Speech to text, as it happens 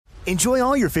Enjoy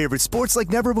all your favorite sports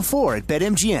like never before at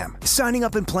BetMGM. Signing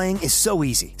up and playing is so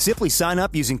easy. Simply sign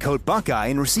up using code Buckeye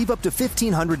and receive up to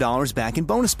 $1,500 back in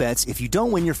bonus bets if you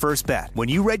don't win your first bet. When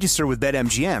you register with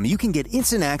BetMGM, you can get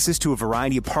instant access to a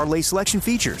variety of parlay selection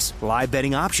features, live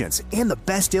betting options, and the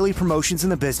best daily promotions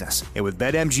in the business. And with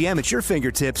BetMGM at your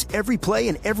fingertips, every play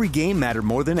and every game matter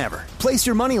more than ever. Place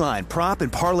your moneyline, prop,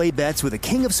 and parlay bets with the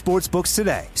king of sportsbooks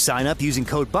today. Sign up using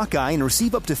code Buckeye and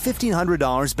receive up to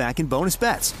 $1,500 back in bonus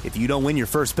bets if you don't win your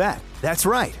first bet. That's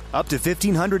right, up to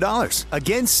 $1,500.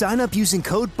 Again, sign up using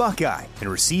code Buckeye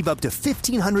and receive up to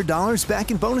 $1,500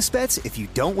 back in bonus bets if you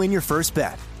don't win your first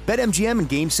bet. BetMGM and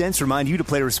GameSense remind you to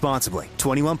play responsibly.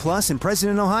 21 plus and present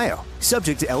in Ohio.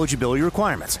 Subject to eligibility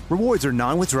requirements. Rewards are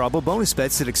non-withdrawable bonus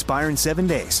bets that expire in 7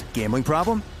 days. Gambling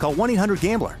problem? Call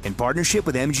 1-800-GAMBLER in partnership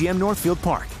with MGM Northfield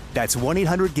Park. That's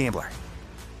 1-800-GAMBLER.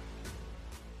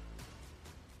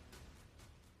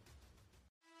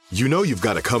 You know you've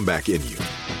got a comeback in you.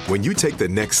 When you take the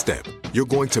next step, you're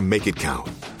going to make it count.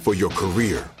 For your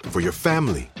career, for your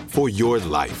family, for your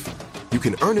life. You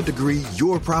can earn a degree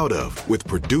you're proud of with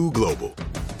Purdue Global.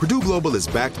 Purdue Global is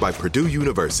backed by Purdue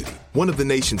University, one of the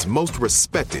nation's most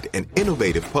respected and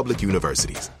innovative public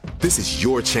universities. This is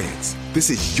your chance. This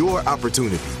is your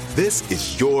opportunity. This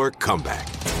is your comeback.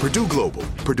 Purdue Global,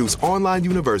 Purdue's online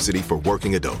university for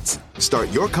working adults. Start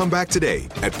your comeback today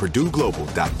at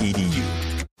purdueglobal.edu.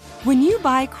 When you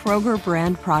buy Kroger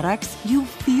brand products, you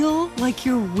feel like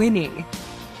you're winning.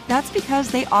 That's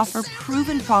because they offer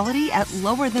proven quality at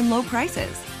lower than low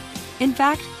prices. In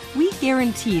fact, we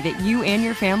guarantee that you and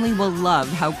your family will love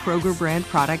how Kroger brand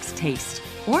products taste,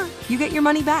 or you get your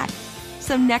money back.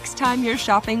 So next time you're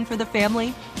shopping for the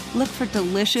family, look for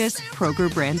delicious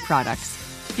Kroger brand products,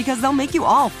 because they'll make you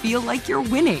all feel like you're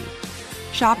winning.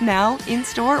 Shop now,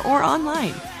 in-store, or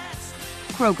online.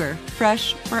 Kroger,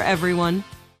 fresh for everyone.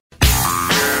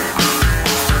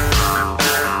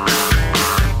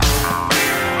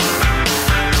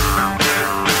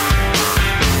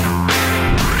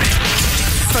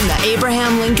 From the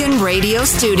Abraham Lincoln Radio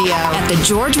Studio at the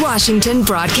George Washington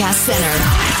Broadcast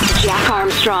Center, Jack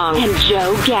Armstrong and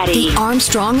Joe Getty. The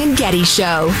Armstrong and Getty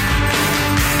Show.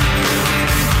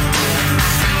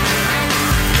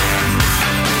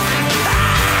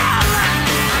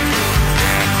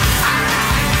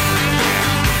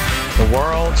 The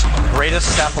world's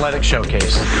greatest athletic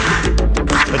showcase.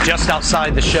 But just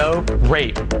outside the show,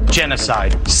 rape,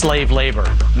 genocide, slave labor.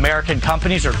 American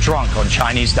companies are drunk on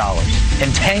Chinese dollars,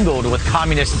 entangled with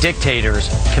communist dictators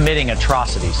committing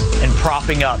atrocities and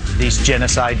propping up these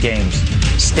genocide games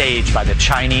staged by the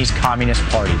Chinese Communist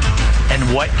Party.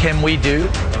 And what can we do?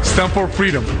 Stand for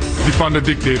freedom. Defund the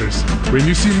dictators. When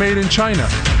you see made in China,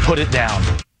 put it down.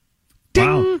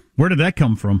 Wow. Where did that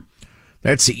come from?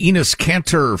 That's Enes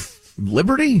Kanter.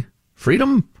 Liberty?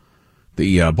 Freedom?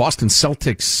 The Boston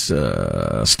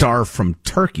Celtics star from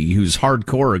Turkey, who's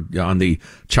hardcore on the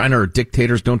China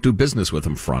dictators don't do business with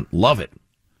them front. Love it.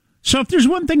 So if there's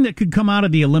one thing that could come out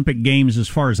of the Olympic Games as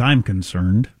far as I'm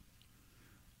concerned,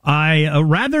 I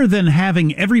rather than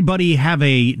having everybody have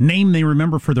a name they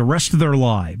remember for the rest of their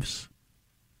lives,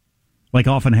 like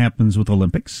often happens with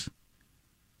Olympics,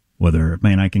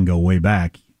 I can go way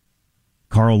back.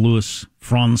 Carl Lewis,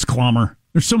 Franz Klammer.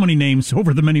 There's so many names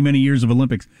over the many, many years of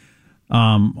Olympics.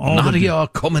 Nadia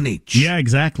Comaneci. Yeah,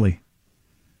 exactly.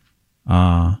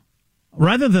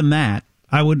 Rather than that,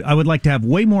 I would like to have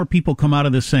way more people come out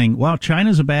of this saying, wow,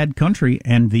 China's a bad country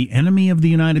and the enemy of the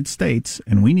United States,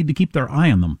 and we need to keep their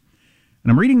eye on them.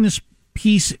 And I'm reading this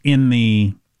piece in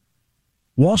the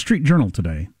Wall Street Journal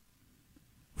today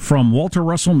from Walter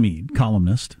Russell Mead,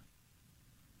 columnist.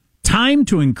 Time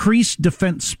to increase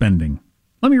defense spending.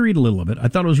 Let me read a little of it. I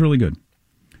thought it was really good.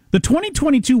 The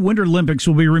 2022 Winter Olympics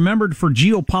will be remembered for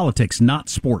geopolitics, not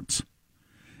sports.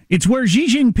 It's where Xi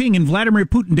Jinping and Vladimir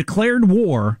Putin declared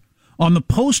war on the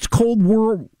post-Cold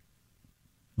War.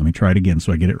 Let me try it again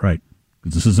so I get it right,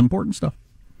 because this is important stuff.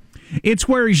 It's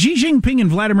where Xi Jinping and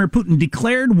Vladimir Putin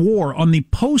declared war on the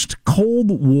post-Cold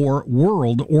War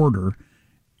world order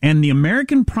and the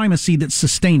American primacy that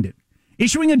sustained it,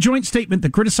 issuing a joint statement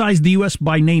that criticized the U.S.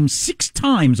 by name 6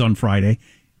 times on Friday.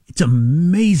 It's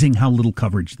amazing how little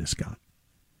coverage this got.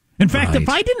 In fact, if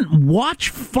I didn't watch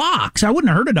Fox, I wouldn't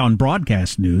have heard it on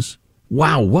broadcast news.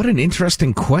 Wow, what an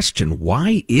interesting question.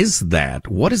 Why is that?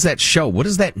 What does that show? What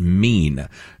does that mean?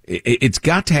 It's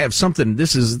got to have something.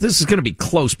 This is going to be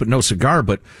close, but no cigar.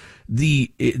 But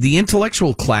the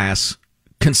intellectual class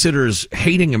considers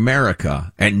hating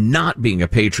America and not being a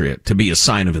patriot to be a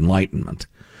sign of enlightenment.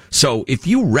 So if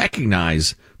you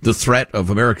recognize the threat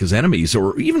of America's enemies,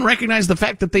 or even recognize the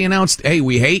fact that they announced, hey,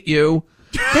 we hate you,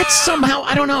 That's somehow,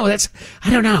 I don't know.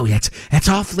 That's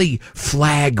awfully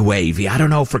flag wavy. I don't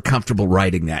know if we're comfortable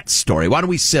writing that story. Why don't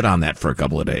we sit on that for a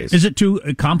couple of days? Is it too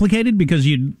complicated because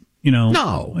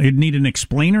No. You'd need an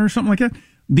explainer or something like that?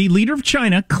 The leader of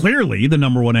China, clearly the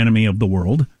number one enemy of the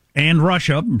world, and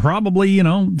Russia, probably,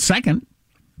 second.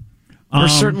 Or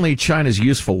certainly China's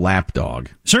useful lapdog.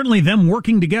 Certainly them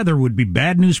working together would be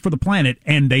bad news for the planet,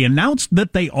 and they announced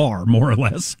that they are, more or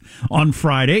less, on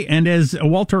Friday. And as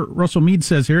Walter Russell Mead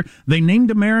says here, they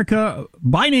named America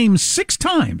by name 6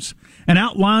 times and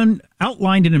outlined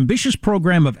an ambitious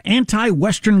program of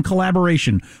anti-Western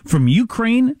collaboration from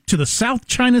Ukraine to the South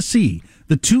China Sea.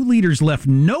 The two leaders left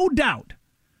no doubt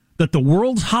that the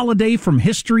world's holiday from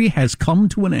history has come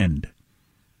to an end.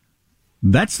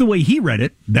 That's the way he read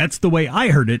it. That's the way I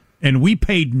heard it. And we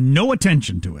paid no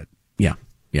attention to it. Yeah.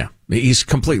 He's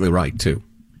completely right, too.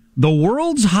 The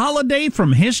world's holiday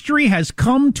from history has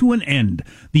come to an end.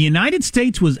 The United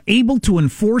States was able to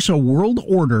enforce a world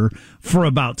order for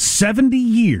about 70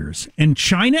 years. And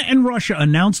China and Russia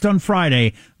announced on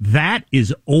Friday that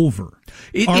is over.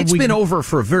 It's been over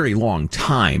for a very long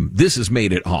time. This has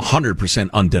made it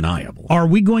 100% undeniable. Are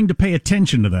we going to pay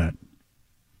attention to that?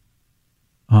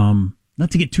 Not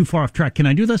to get too far off track, can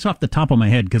I do this off the top of my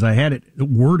head? Because I had it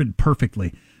worded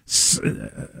perfectly.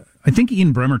 I think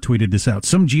Ian Bremmer tweeted this out.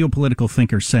 Some geopolitical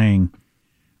thinker saying,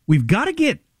 we've got to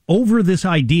get over this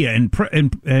idea,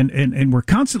 and we're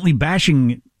constantly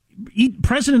bashing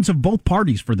presidents of both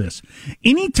parties for this.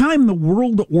 Anytime the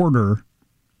world order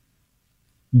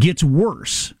gets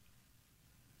worse,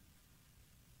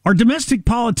 our domestic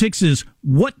politics is,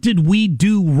 what did we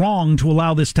do wrong to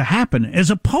allow this to happen? As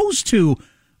opposed to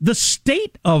the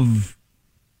state of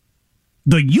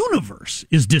the universe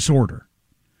is disorder.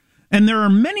 And there are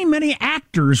many, many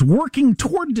actors working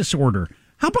toward disorder.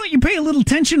 How about you pay a little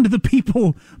attention to the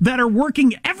people that are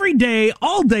working every day,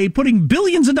 all day, putting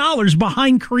billions of dollars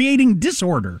behind creating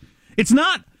disorder? It's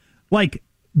not like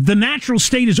the natural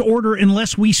state is order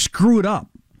unless we screw it up.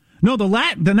 No,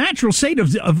 the natural state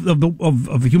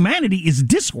of humanity is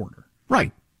disorder.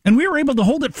 Right. And we were able to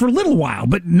hold it for a little while,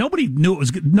 but nobody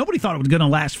thought it was going to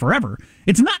last forever.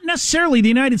 It's not necessarily the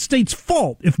United States'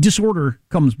 fault if disorder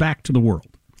comes back to the world.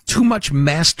 Too much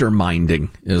masterminding,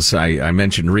 as I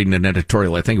mentioned reading an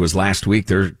editorial, I think it was last week.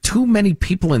 There are too many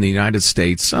people in the United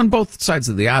States, on both sides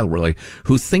of the aisle really,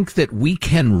 who think that we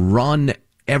can run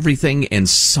everything and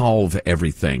solve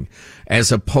everything,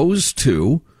 as opposed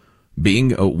to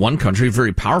being one country, a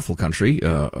very powerful country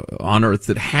on Earth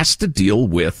that has to deal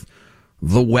with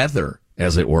the weather,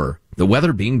 as it were. The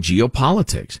weather being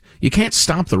geopolitics. You can't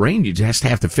stop the rain. You just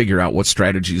have to figure out what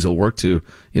strategies will work to,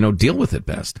 deal with it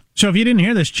best. So if you didn't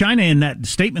hear this, China, in that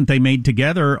statement they made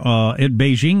together at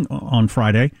Beijing on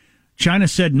Friday, China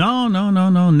said, no,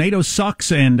 NATO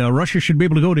sucks, and Russia should be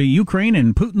able to go to Ukraine,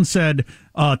 and Putin said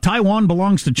Taiwan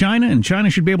belongs to China, and China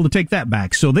should be able to take that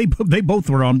back. So they both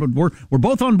were on, but we're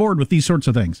both on board with these sorts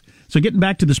of things. So getting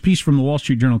back to this piece from the Wall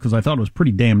Street Journal, because I thought it was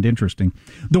pretty damned interesting.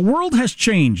 The world has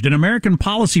changed, and American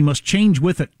policy must change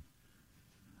with it.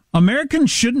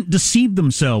 Americans shouldn't deceive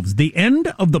themselves. The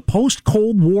end of the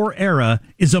post-Cold War era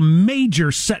is a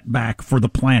major setback for the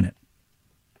planet.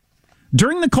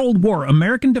 During the Cold War,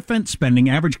 American defense spending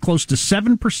averaged close to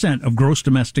 7% of gross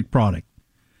domestic product.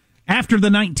 After the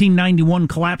 1991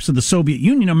 collapse of the Soviet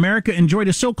Union, America enjoyed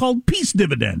a so-called peace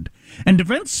dividend, and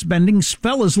defense spending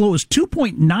fell as low as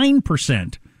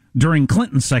 2.9% during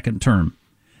Clinton's second term.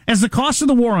 As the cost of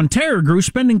the war on terror grew,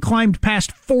 spending climbed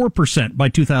past 4% by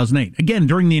 2008. Again,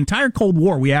 during the entire Cold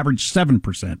War, we averaged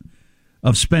 7%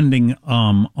 of spending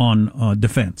on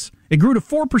defense. It grew to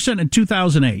 4% in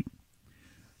 2008.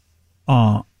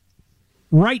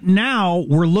 Right now,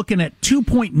 we're looking at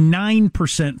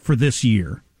 2.9% for this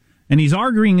year. And he's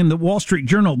arguing in the Wall Street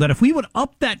Journal that if we would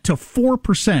up that to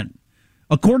 4%,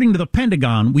 according to the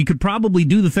Pentagon, we could probably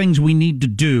do the things we need to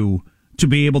do to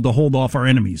be able to hold off our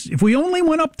enemies. If we only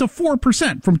went up to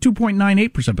 4% from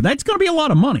 2.98%, but that's going to be a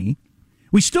lot of money.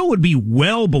 We still would be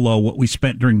well below what we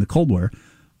spent during the Cold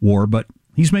War, but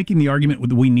he's making the argument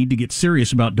that we need to get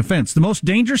serious about defense. The most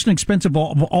dangerous and expensive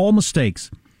of all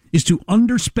mistakes is to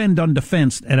underspend on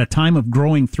defense at a time of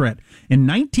growing threat. In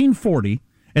 1940,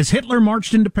 as Hitler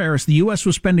marched into Paris, the U.S.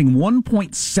 was spending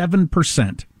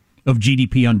 1.7% of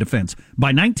GDP on defense. By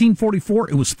 1944,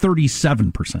 it was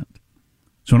 37%.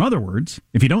 So in other words,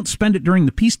 if you don't spend it during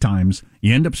the peace times,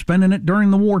 you end up spending it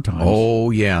during the war times. Oh,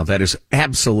 yeah, that is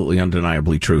absolutely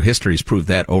undeniably true. History's proved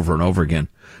that over and over again.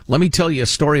 Let me tell you a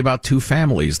story about two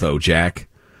families, though, Jack.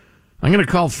 I'm going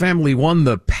to call family one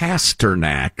the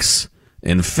Pasternaks,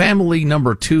 and family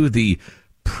number two, the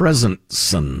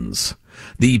Presentsons.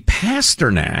 The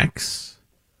Pasternaks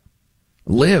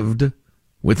lived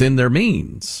within their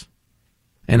means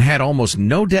and had almost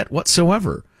no debt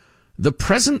whatsoever. The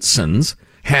present sons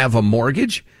have a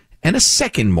mortgage and a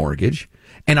second mortgage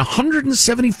and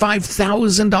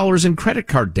 $175,000 in credit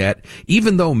card debt,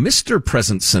 even though Mr.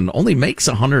 Presentson only makes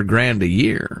 $100,000 a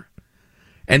year.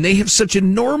 And they have such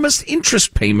enormous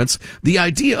interest payments, the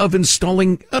idea of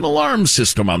installing an alarm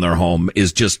system on their home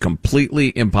is just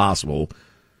completely impossible.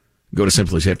 Go to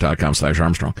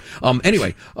simplysafe.com/Armstrong.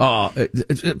 Anyway,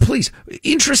 please,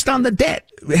 interest on the debt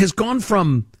has gone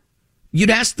from,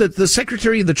 you'd ask the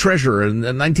Secretary of the Treasurer in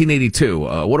 1982,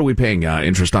 what are we paying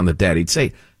interest on the debt? He'd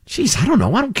say, geez, I don't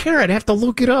know. I don't care. I'd have to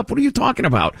look it up. What are you talking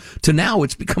about? To now,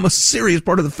 it's become a serious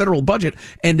part of the federal budget.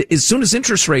 And as soon as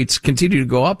interest rates continue to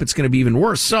go up, it's going to be even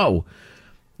worse. So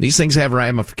these things have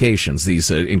ramifications, these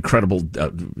incredible,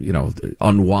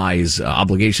 unwise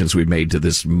obligations we've made to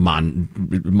this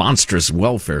monstrous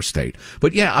welfare state.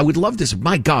 But yeah, I would love to say,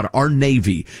 my God, our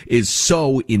Navy is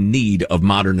so in need of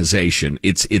modernization.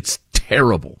 It's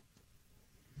terrible.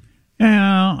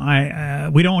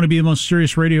 We don't want to be the most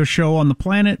serious radio show on the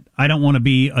planet. I don't want to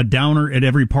be a downer at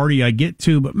every party I get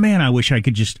to, but man, I wish I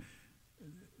could just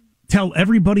tell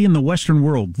everybody in the Western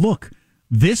world, look,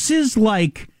 this is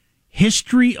like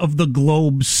history of the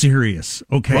globe serious,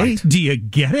 okay? Right. Do you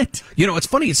get it? You know, it's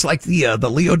funny. It's like the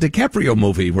Leo DiCaprio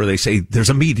movie where they say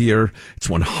there's a meteor. It's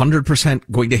 100%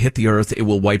 going to hit the Earth. It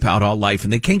will wipe out all life,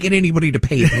 and they can't get anybody to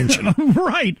pay attention.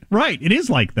 Right. It is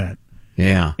like that.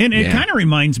 Yeah. And it kind of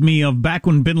reminds me of back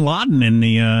when bin Laden in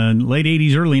the late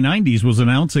 80s, early 90s was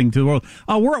announcing to the world,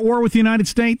 we're at war with the United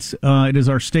States. It is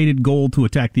our stated goal to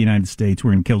attack the United States.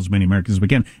 We're going to kill as many Americans as we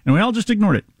can. And we all just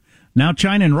ignored it. Now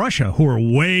China and Russia, who are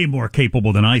way more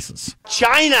capable than ISIS.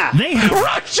 China!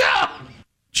 Russia!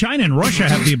 China and Russia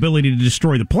have the ability to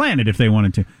destroy the planet if they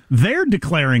wanted to. They're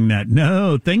declaring that,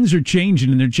 no, things are changing,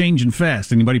 and they're changing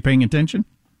fast. Anybody paying attention?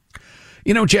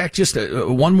 You know, Jack, just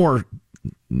one more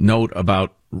note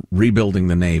about rebuilding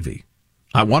the Navy.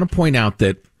 I want to point out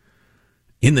that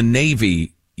in the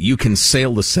Navy, you can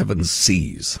sail the 7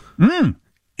 seas.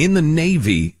 In the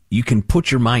Navy, you can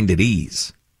put your mind at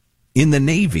ease. In the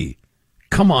Navy,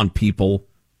 come on, people,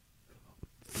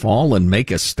 fall and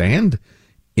make a stand.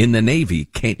 In the Navy,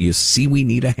 can't you see we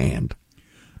need a hand?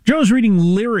 Joe's reading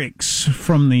lyrics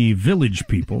from the Village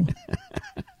People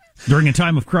during a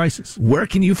time of crisis. Where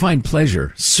can you find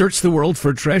pleasure? Search the world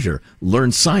for treasure.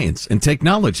 Learn science and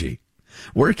technology.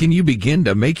 Where can you begin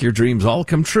to make your dreams all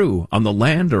come true? On the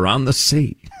land or on the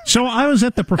sea? So I was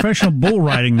at the professional bull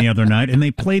riding the other night, and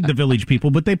they played the Village People,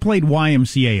 but they played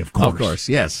YMCA, of course. Of course,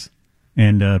 yes.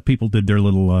 And people did their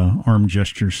little arm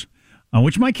gestures,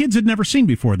 which my kids had never seen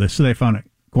before this, so they found it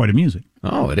quite amusing.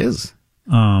 Oh, it is.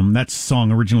 That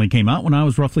song originally came out when I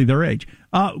was roughly their age.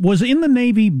 Was it in the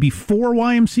Navy before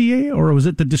YMCA, or was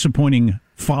it the disappointing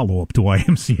follow-up to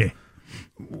YMCA?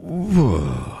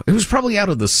 It was probably out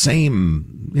of the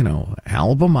same,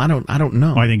 album. I don't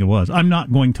know. I think it was. I'm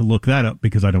not going to look that up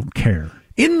because I don't care.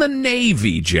 In the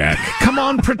Navy, Jack. Come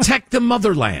on, protect the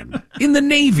motherland. In the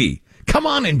Navy. Come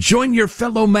on and join your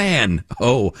fellow man.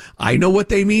 Oh, I know what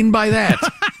they mean by that.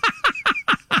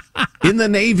 In the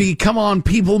Navy, come on,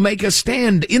 people, make a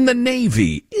stand. In the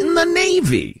Navy. In the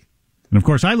Navy. And, of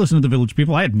course, I listened to the Village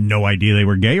People. I had no idea they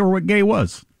were gay or what gay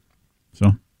was.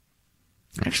 So...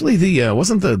 Actually,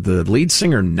 wasn't the lead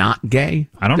singer not gay?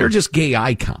 I don't know. They're just gay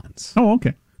icons. Oh,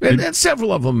 okay. And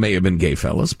several of them may have been gay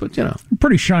fellas, but,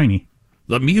 Pretty shiny.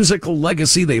 The musical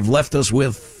legacy they've left us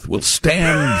with will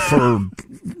stand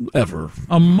forever.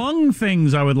 Among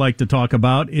things I would like to talk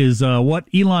about is what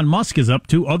Elon Musk is up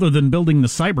to other than building the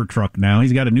Cybertruck now.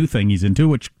 He's got a new thing he's into,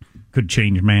 which could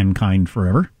change mankind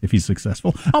forever if he's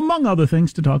successful. Among other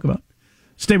things to talk about.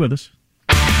 Stay with us.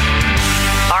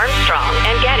 Armstrong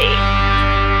and Getty.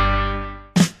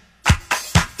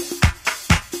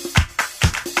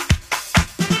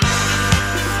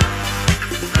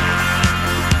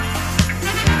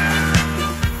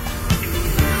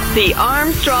 The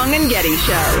Armstrong and Getty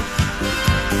Show.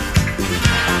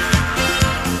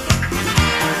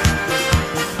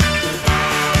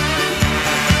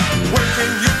 Where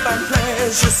can you find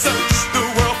pleasure? Search the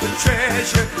world for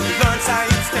treasure. Learn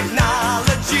science,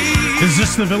 technology. Is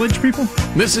this the Village People?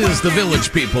 This is the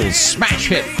Village People's smash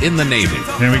hit in the Navy.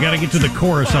 Yeah, we got to get to the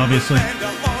chorus, obviously.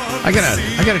 I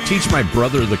gotta teach my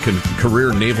brother, the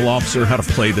career naval officer, how to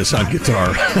play this on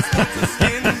guitar.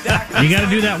 You got to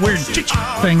do that weird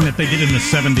thing that they did in the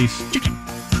 70s.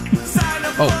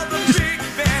 Oh.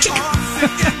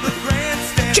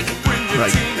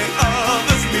 Right.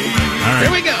 All right.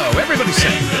 Here we go. Everybody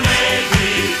sing.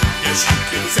 Yes, you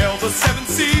can sail the 7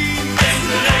 seas. In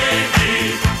the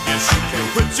Navy. Yes, you can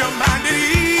put your mind at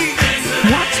ease.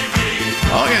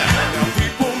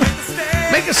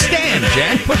 a stand,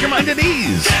 Jack. Put your mind at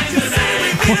ease.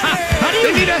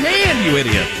 They need a hand, you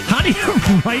idiot. How do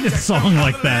you write a song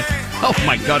like that? Oh,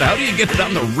 my God. How do you get it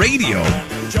on the radio?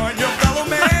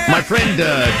 My friend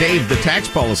Dave, the tax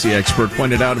policy expert,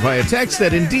 pointed out via text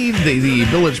that indeed the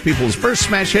Village People's first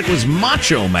smash hit was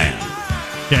Macho Man.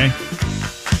 Okay.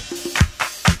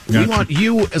 We want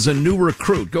you as a new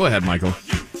recruit. Go ahead, Michael.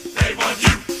 They want you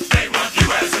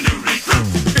as a new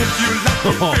recruit.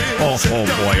 Oh,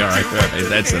 boy. All right.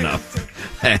 That's enough.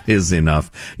 That is enough.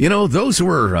 You know, those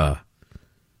were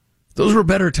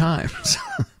better times.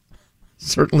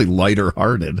 Certainly lighter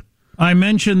hearted. I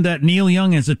mentioned that Neil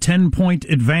Young has a 10-point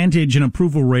advantage in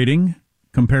approval rating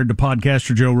compared to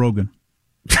podcaster Joe Rogan.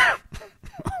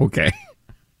 Okay.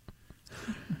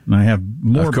 And I have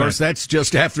more. Of course, that's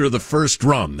just after the first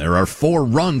run. There are 4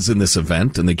 runs in this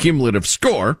event, and the cumulative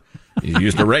score is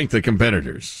used to rank the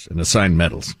competitors and assign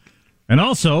medals. And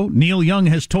also, Neil Young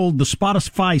has told the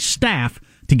Spotify staff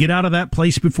to get out of that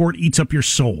place before it eats up your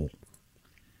soul.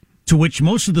 To which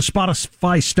most of the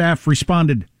Spotify staff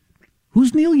responded,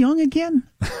 "Who's Neil Young again?"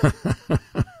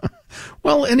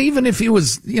 Well, and even if he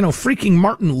was, freaking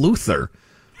Martin Luther,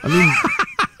 I mean,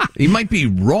 he might be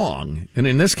wrong. And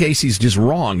in this case, he's just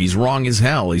wrong. He's wrong as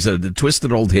hell. He's a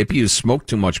twisted old hippie who smoked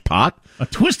too much pot. A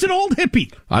twisted old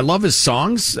hippie. I love his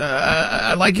songs.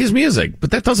 I like his music.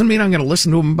 But that doesn't mean I'm going to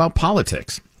listen to him about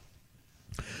politics.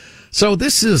 So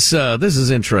this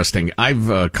is interesting.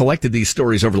 I've collected these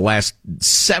stories over the last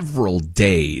several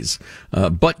days,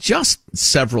 but just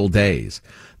several days.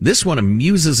 This one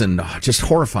amuses and just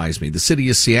horrifies me. The city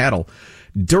of Seattle,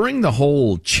 during the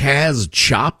whole Chaz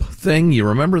Chop thing, you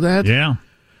remember that? Yeah.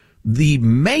 The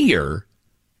mayor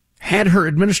had her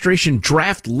administration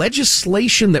draft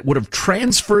legislation that would have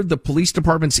transferred the police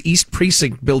department's East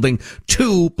Precinct building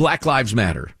to Black Lives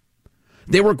Matter.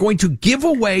 They were going to give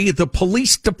away the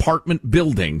police department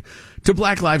building to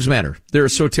Black Lives Matter. They're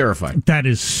so terrified. That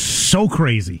is so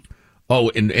crazy. Oh,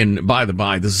 and by the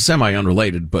by, this is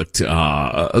semi-unrelated, but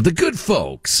the good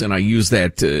folks, and I use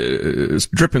that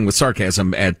dripping with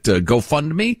sarcasm, at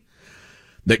GoFundMe,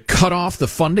 that cut off the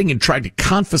funding and tried to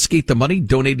confiscate the money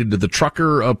donated to the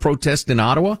trucker protest in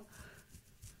Ottawa,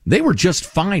 they were just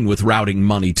fine with routing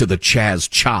money to the Chaz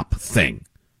Chop thing,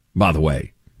 by the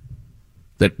way.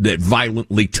 That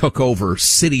violently took over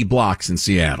city blocks in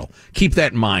Seattle. Keep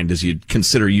that in mind as you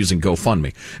consider using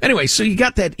GoFundMe. Anyway, so you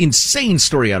got that insane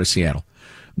story out of Seattle.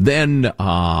 Then,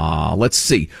 let's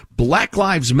see. Black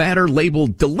Lives Matter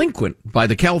labeled delinquent by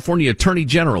the California Attorney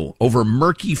General over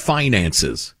murky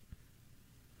finances.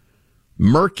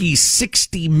 Murky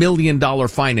 $60 million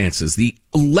finances. The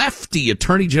lefty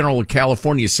Attorney General of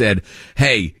California said,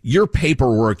 hey, your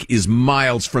paperwork is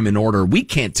miles from in order. We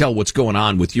can't tell what's going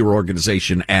on with your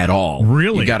organization at all.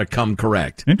 Really? You got to come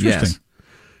correct. Interesting. Yes.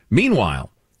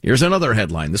 Meanwhile, here's another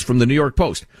headline. This from the New York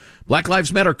Post. Black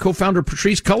Lives Matter co-founder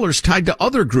Patrisse Cullors tied to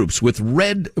other groups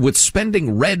with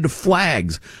spending red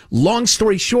flags. Long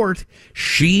story short,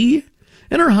 she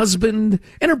and her husband,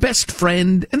 and her best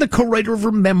friend, and the co-writer of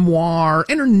her memoir,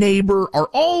 and her neighbor are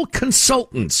all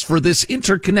consultants for this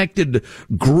interconnected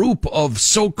group of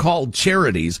so-called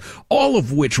charities, all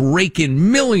of which rake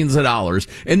in millions of dollars,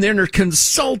 and then their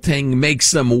consulting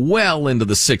makes them well into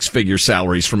the 6-figure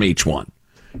salaries from each one.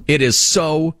 It is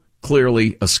so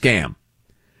clearly a scam.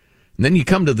 And then you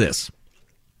come to this.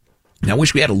 Now, I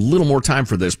wish we had a little more time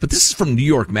for this, but this is from New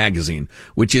York Magazine,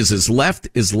 which is as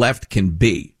left can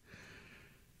be.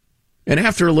 And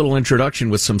after a little introduction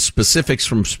with some specifics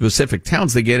from specific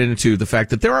towns, they get into the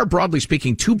fact that there are, broadly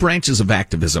speaking, 2 branches of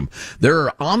activism. There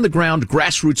are on-the-ground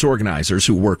grassroots organizers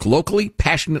who work locally,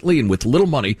 passionately, and with little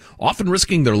money, often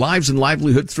risking their lives and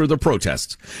livelihood through their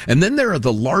protests. And then there are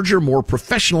the larger, more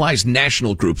professionalized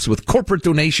national groups with corporate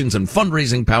donations and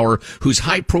fundraising power whose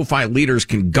high-profile leaders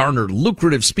can garner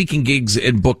lucrative speaking gigs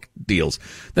and book deals.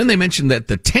 Then they mentioned that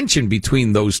the tension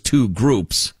between those 2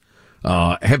 groups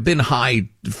have been high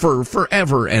for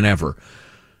forever and ever.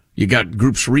 You got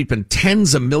groups reaping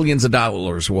tens of millions of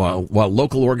dollars while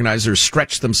local organizers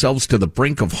stretch themselves to the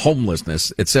brink of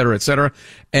homelessness, et cetera, et cetera.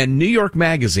 And New York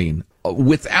Magazine,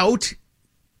 without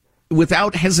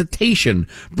hesitation,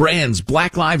 brands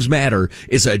Black Lives Matter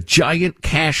is a giant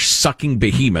cash-sucking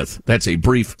behemoth. That's a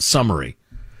brief summary.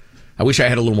 I wish I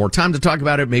had a little more time to talk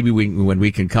about it. Maybe when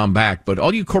we can come back. But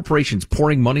all you corporations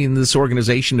pouring money into this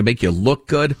organization to make you look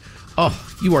good,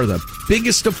 oh, you are the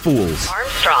biggest of fools.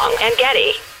 Armstrong and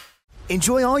Getty.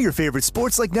 Enjoy all your favorite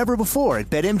sports like never before at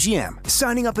BetMGM.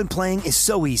 Signing up and playing is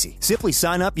so easy. Simply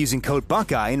sign up using code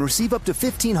Buckeye and receive up to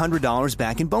 $1,500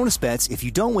 back in bonus bets if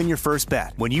you don't win your first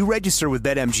bet. When you register with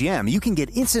BetMGM, you can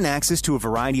get instant access to a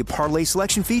variety of parlay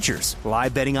selection features,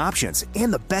 live betting options,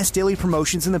 and the best daily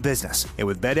promotions in the business. And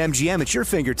with BetMGM at your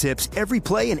fingertips, every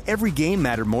play and every game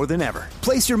matter more than ever.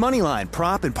 Place your moneyline,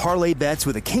 prop, and parlay bets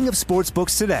with the king of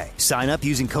sportsbooks today. Sign up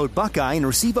using code Buckeye and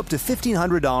receive up to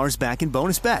 $1,500 back in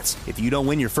bonus bets if you don't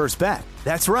win your first bet.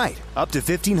 That's right, up to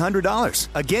 $1,500.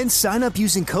 Again, sign up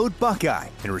using code Buckeye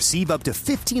and receive up to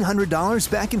 $1,500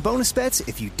 back in bonus bets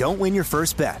if you don't win your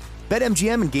first bet.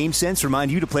 BetMGM and GameSense remind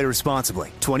you to play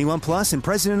responsibly. 21 plus and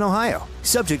present in Ohio.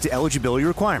 Subject to eligibility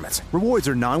requirements. Rewards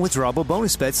are non-withdrawable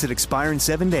bonus bets that expire in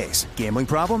 7 days. Gambling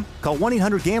problem? Call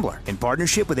 1-800-GAMBLER in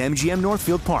partnership with MGM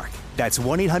Northfield Park. That's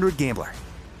 1-800-GAMBLER.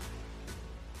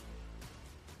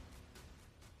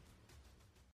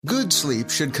 Good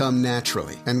sleep should come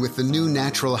naturally, and with the new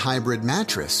Natural Hybrid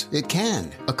mattress, it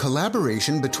can. A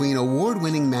collaboration between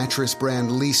award-winning mattress brand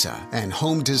Leesa and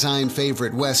home design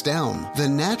favorite West Elm, the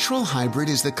Natural Hybrid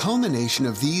is the culmination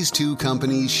of these two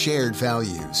companies' shared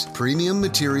values: premium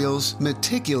materials,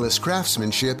 meticulous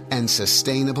craftsmanship, and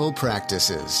sustainable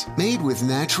practices. Made with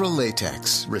natural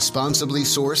latex, responsibly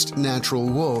sourced natural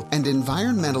wool, and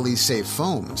environmentally safe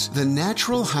foams, the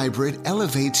Natural Hybrid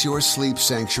elevates your sleep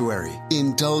sanctuary,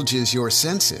 indulges your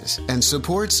senses, and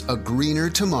supports a greener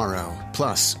tomorrow.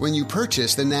 Plus, when you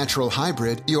purchase the Natural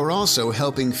Hybrid, you're also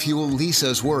helping fuel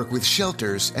Leesa's work with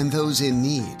shelters and those in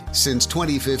need. Since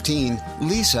 2015,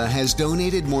 Leesa has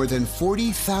donated more than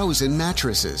 40,000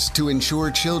 mattresses to ensure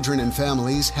children and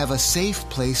families have a safe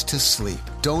place to sleep.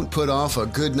 Don't put off a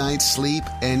good night's sleep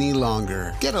any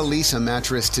longer. Get a Leesa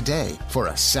mattress today for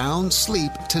a sound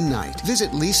sleep tonight.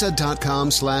 Visit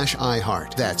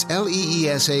leesa.com/iHeart. That's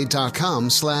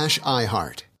LEESA.com/iHeart.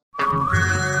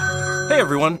 Hey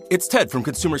everyone, it's Ted from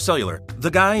Consumer Cellular, the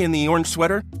guy in the orange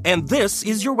sweater, and this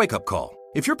is your wake-up call.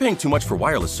 If you're paying too much for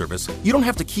wireless service, you don't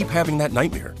have to keep having that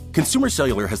nightmare. Consumer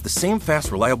Cellular has the same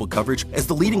fast, reliable coverage as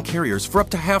the leading carriers for up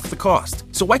to half the cost.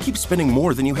 So why keep spending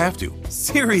more than you have to?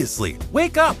 Seriously,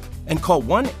 wake up and call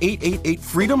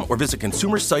 1-888-FREEDOM or visit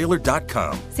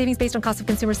consumercellular.com. Savings based on cost of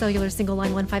Consumer Cellular single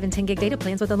line 1, 5, and 10 gig data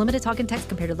plans with unlimited talk and text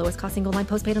compared to lowest cost single line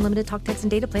postpaid unlimited talk, text,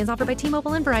 and data plans offered by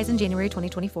T-Mobile and Verizon January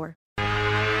 2024.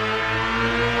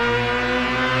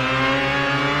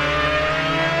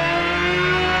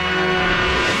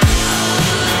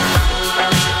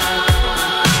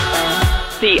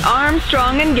 The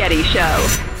Armstrong and Getty Show.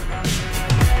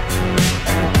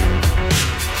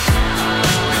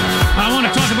 I want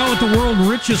to talk about what the world's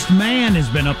richest man has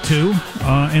been up to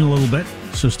in a little bit,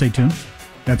 so stay tuned.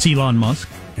 That's Elon Musk.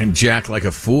 And Jack, like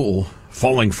a fool,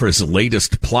 falling for his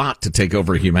latest plot to take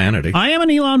over humanity. I am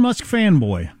an Elon Musk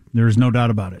fanboy. There is no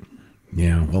doubt about it.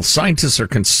 Yeah, well, scientists are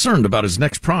concerned about his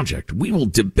next project. We will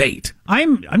debate.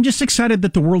 I'm just excited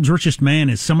that the world's richest man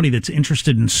is somebody that's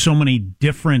interested in so many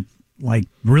different, like,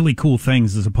 really cool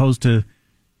things, as opposed to,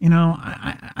 you know,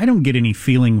 I don't get any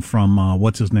feeling from,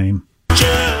 what's his name?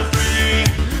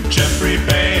 Jeffrey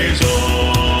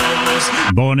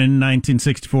Bezos. Born in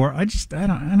 1964. I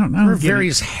don't know.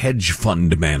 Various hedge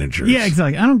fund managers. Yeah,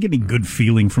 exactly. I don't get any good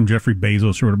feeling from Jeffrey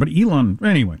Bezos or whatever, but Elon,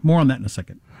 anyway, more on that in a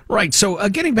second. Right. So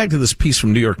getting back to this piece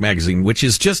from New York Magazine, which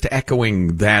is just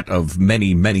echoing that of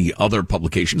many, many other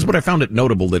publications, but I found it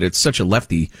notable that it's such a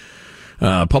lefty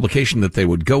publication that they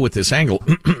would go with this angle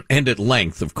and at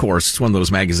length. Of course, it's one of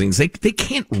those magazines. They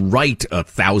can't write a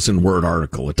 1,000-word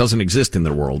article. It doesn't exist in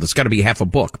their world. It's got to be half a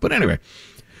book. But anyway,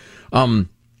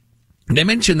 they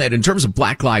mention that in terms of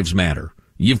Black Lives Matter,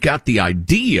 you've got the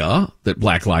idea that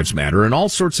Black Lives Matter and all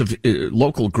sorts of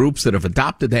local groups that have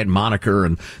adopted that moniker.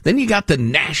 And then you got the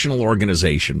national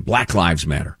organization, Black Lives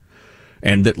Matter,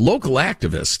 and that local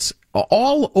activists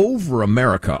all over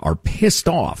America are pissed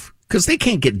off because they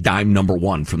can't get dime number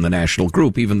one from the national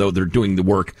group, even though they're doing the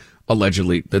work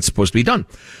allegedly that's supposed to be done.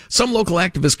 Some local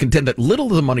activists contend that little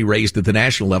of the money raised at the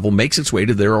national level makes its way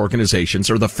to their organizations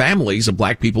or the families of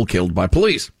black people killed by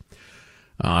police.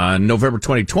 In November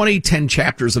 2020, 10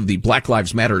 chapters of the Black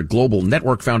Lives Matter Global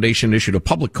Network Foundation issued a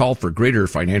public call for greater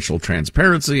financial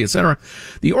transparency, etc.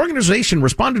 The organization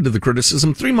responded to the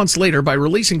criticism 3 months later by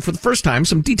releasing for the first time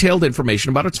some detailed information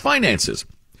about its finances.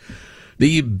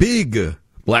 The big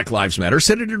Black Lives Matter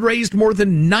said it had raised more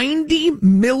than $90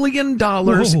 million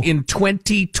in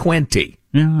 2020.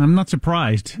 Yeah, I'm not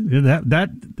surprised.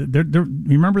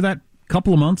 Remember that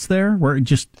couple of months there where it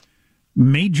just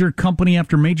major company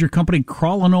after major company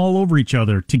crawling all over each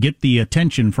other to get the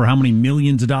attention for how many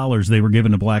millions of dollars they were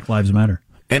given to Black Lives Matter.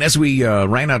 And as we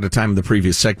ran out of time in the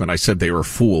previous segment, I said they were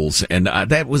fools. And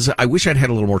I wish I'd had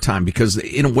a little more time because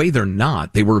in a way they're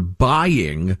not. They were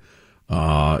buying,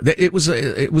 it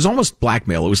was almost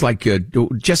blackmail. It was like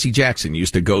Jesse Jackson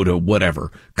used to go to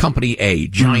whatever, Company A,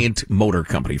 giant motor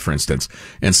company, for instance,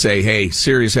 and say, hey,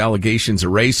 serious allegations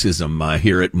of racism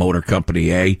here at Motor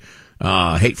Company A.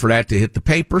 Hate for that to hit the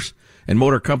papers. And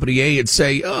Motor Company A would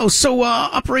say,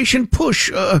 Operation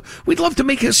Push, we'd love to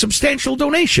make a substantial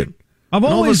donation. I've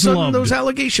always all of a sudden, loved those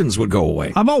allegations would go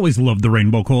away. I've always loved the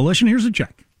Rainbow Coalition. Here's a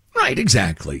check. Right,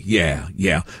 exactly.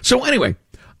 Yeah. So anyway,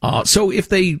 so if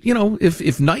they,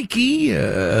 if Nike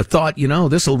thought,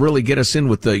 this will really get us in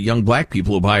with the young black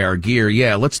people who buy our gear,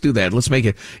 yeah, let's do that. Let's make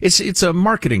it. It's a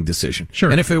marketing decision.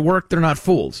 Sure. And if it worked, they're not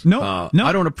fools. No.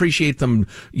 I don't appreciate them,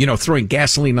 throwing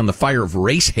gasoline on the fire of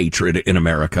race hatred in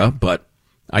America, but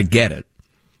I get it.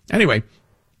 Anyway,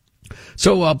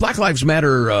 so Black Lives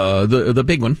Matter, the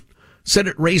big one, said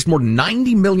it raised more than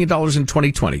 $90 million in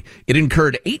 2020. It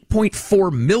incurred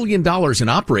 $8.4 million in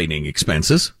operating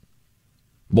expenses.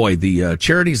 Boy, the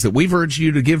charities that we've urged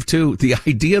you to give to, the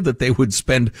idea that they would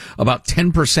spend about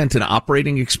 10% in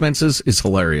operating expenses is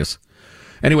hilarious.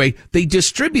 Anyway, they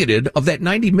distributed, of that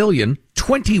 $90 million,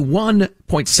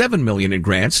 $21.7 million in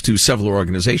grants to several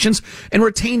organizations and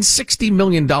retained $60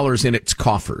 million in its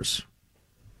coffers.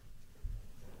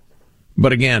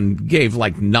 But again, gave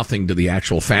nothing to the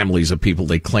actual families of people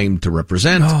they claimed to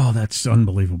represent. Oh, that's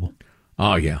unbelievable.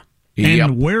 Oh, yeah.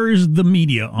 And where is the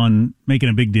media on making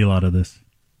a big deal out of this?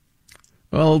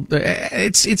 Well,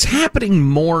 it's happening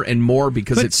more and more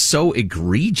because it's so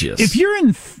egregious.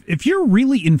 If you're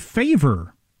really in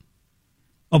favor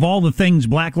of all the things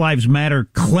Black Lives Matter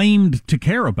claimed to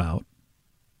care about,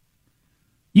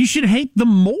 you should hate them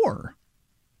more.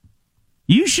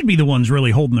 You should be the ones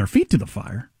really holding their feet to the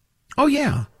fire. Oh,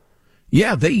 yeah.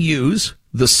 Yeah, they use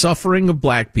the suffering of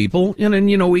black people, and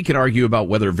we can argue about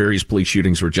whether various police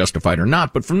shootings were justified or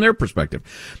not, but from their perspective,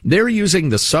 they're using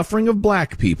the suffering of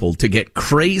black people to get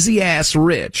crazy-ass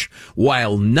rich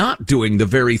while not doing the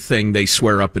very thing they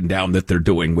swear up and down that they're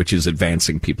doing, which is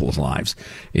advancing people's lives.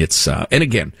 It's, and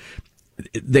again,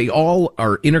 they all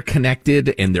are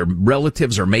interconnected and their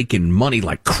relatives are making money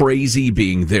like crazy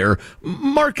being their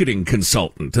marketing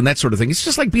consultant and that sort of thing. It's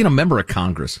just like being a member of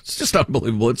Congress. It's just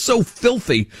unbelievable. It's so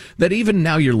filthy that even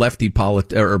now your lefty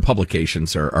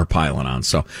publications are piling on.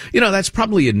 So, that's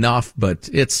probably enough, but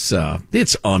it's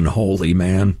unholy,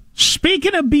 man.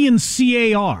 Speaking of being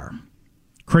CAR,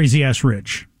 crazy ass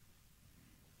rich,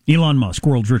 Elon Musk,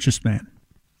 world's richest man.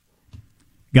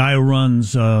 Guy who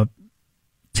runs,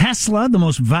 Tesla, the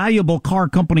most valuable car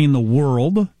company in the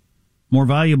world, more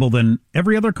valuable than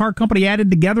every other car company added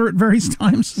together at various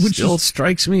times, which still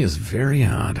strikes me as very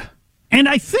odd. And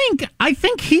I think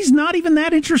he's not even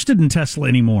that interested in Tesla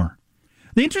anymore.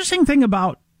 The interesting thing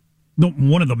about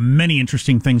one of the many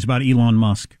interesting things about Elon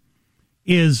Musk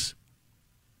is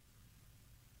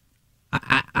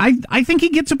I think he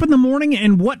gets up in the morning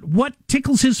and what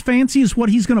tickles his fancy is what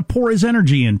he's going to pour his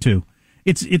energy into.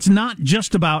 It's not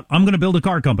just about, I'm going to build a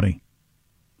car company.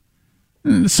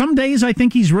 Some days I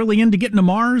think he's really into getting to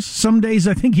Mars. Some days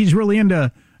I think he's really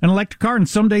into an electric car. And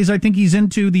some days I think he's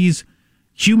into these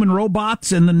human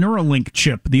robots and the Neuralink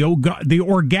chip, the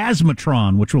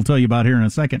Orgasmatron, which we'll tell you about here in a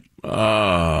second.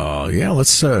 Yeah, let's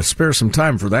spare some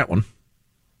time for that one.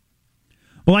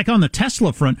 Well, like on the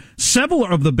Tesla front, several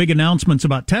of the big announcements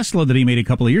about Tesla that he made a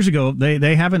couple of years ago,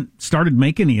 they haven't started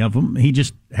making any of them. He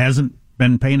just hasn't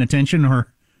been paying attention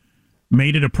or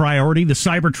made it a priority. The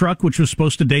Cybertruck, which was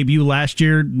supposed to debut last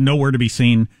year, nowhere to be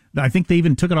seen. I think they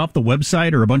even took it off the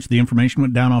website, or a bunch of the information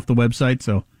went down off the website,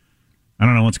 so I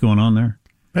don't know what's going on there.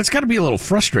 That's got to be a little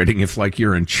frustrating if,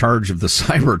 you're in charge of the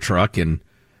Cybertruck and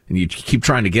you keep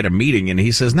trying to get a meeting, and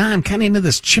he says, I'm kind of into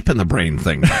this chip in the brain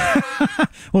thing.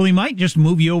 Well, he might just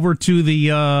move you over to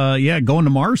the, going to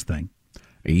Mars thing.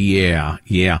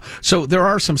 Yeah. So there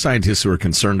are some scientists who are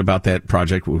concerned about that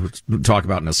project. We'll talk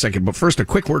about in a second. But first, a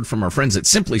quick word from our friends at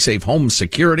Simply Safe Home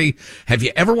Security. Have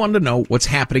you ever wanted to know what's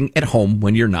happening at home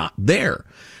when you're not there?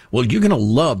 Well, you're going to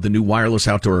love the new wireless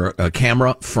outdoor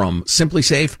camera from Simply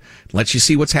Safe. Lets you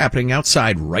see what's happening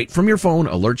outside right from your phone,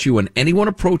 alerts you when anyone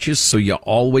approaches so you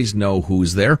always know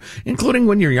who's there, including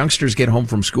when your youngsters get home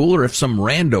from school or if some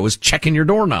rando is checking your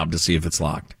doorknob to see if it's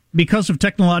locked. Because of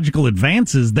technological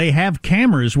advances, they have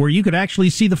cameras where you could actually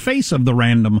see the face of the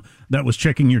random that was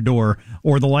checking your door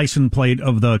or the license plate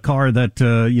of the car that,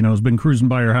 has been cruising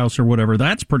by your house or whatever.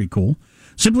 That's pretty cool.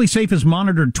 Simply Safe is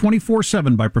monitored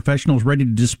 24/7 by professionals ready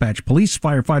to dispatch police,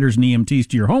 firefighters, and EMTs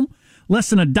to your home. Less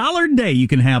than $1 a day you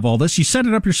can have all this. You set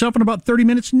it up yourself in about 30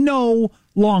 minutes. No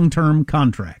long-term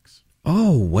contracts.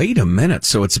 Oh, wait a minute.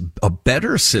 So it's a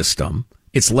better system.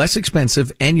 It's less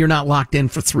expensive, and you're not locked in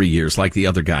for 3 years like the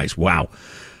other guys. Wow.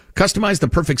 Customize the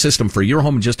perfect system for your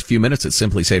home in just a few minutes at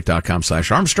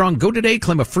simplysafe.com/Armstrong. Go today,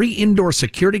 claim a free indoor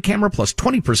security camera plus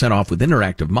 20% off with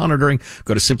interactive monitoring.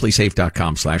 Go to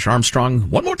simplysafe.com/Armstrong.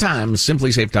 One more time,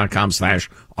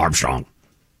 simplysafe.com/Armstrong.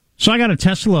 So I got a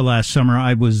Tesla last summer.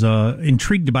 I was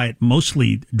intrigued by it,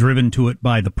 mostly driven to it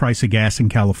by the price of gas in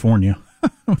California.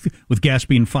 With gas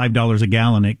being $5 a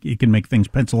gallon, it can make things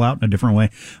pencil out in a different way.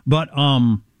 But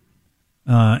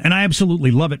and I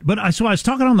absolutely love it. But I was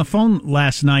talking on the phone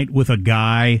last night with a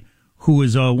guy who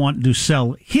is wanting to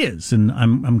sell his, and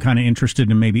I'm kind of interested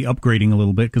in maybe upgrading a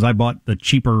little bit because I bought the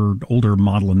cheaper, older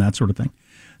model and that sort of thing.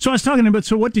 So I was talking about,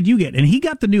 so what did you get? And he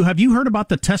got the new. Have you heard about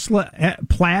the Tesla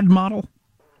Plaid model?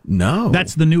 No,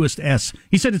 that's the newest S.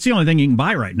 He said it's the only thing you can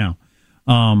buy right now.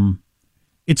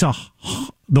 It's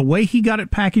the way he got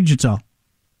it packaged. It's a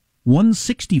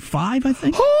 165, I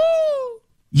think.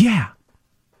 Yeah.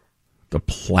 The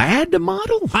Plaid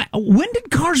model? When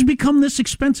did cars become this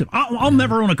expensive? I'll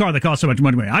never own a car that costs so much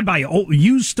money. I'd buy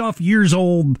used stuff, years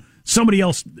old. Somebody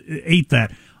else ate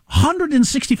that.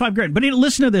 $165,000. But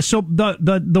listen to this. So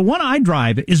the one I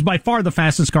drive is by far the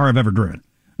fastest car I've ever driven.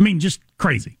 I mean, just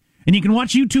crazy. And you can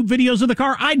watch YouTube videos of the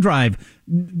car I drive,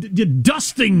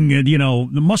 dusting, the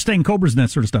Mustang Cobras and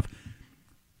that sort of stuff.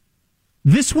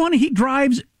 This one he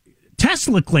drives,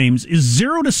 Tesla claims, is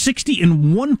 0 to 60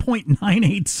 in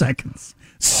 1.98 seconds.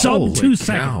 Sub 2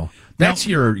 seconds. That's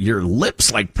your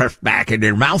lips like puffed back and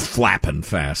your mouth flapping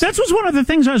fast. That was one of the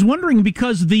things I was wondering,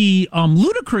 because the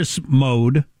ludicrous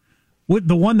mode, with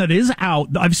the one that is out,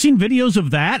 I've seen videos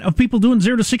of that, of people doing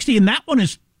 0 to 60, and that one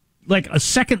is like a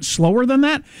second slower than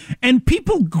that. And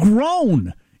people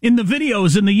groan in the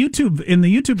videos, in the YouTube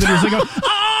videos. They go,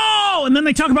 oh! And then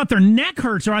they talk about their neck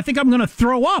hurts, or I think I'm going to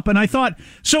throw up. And I thought,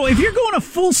 so if you're going a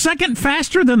full second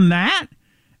faster than that,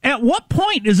 at what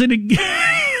point is it?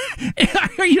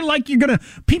 Are you like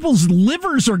people's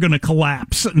livers are going to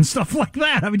collapse and stuff like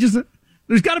that? I mean,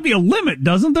 there's got to be a limit,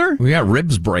 doesn't there? We got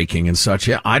ribs breaking and such.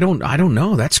 Yeah, I don't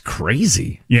know. That's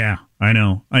crazy. Yeah, I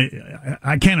know.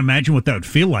 I can't imagine what that would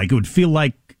feel like. It would feel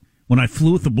like when I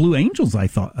flew with the Blue Angels, I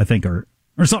think, or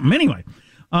something. Anyway,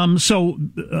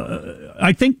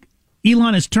 I think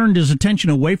Elon has turned his attention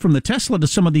away from the Tesla to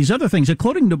some of these other things.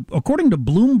 According to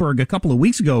Bloomberg a couple of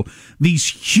weeks ago, these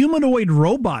humanoid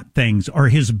robot things are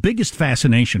his biggest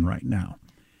fascination right now.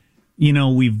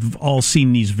 We've all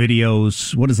seen these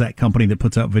videos. What is that company that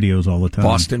puts out videos all the time?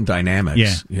 Boston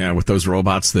Dynamics. Yeah, with those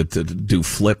robots that do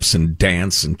flips and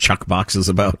dance and chuck boxes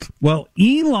about. Well,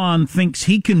 Elon thinks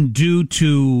he can do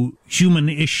to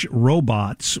human-ish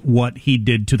robots what he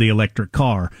did to the electric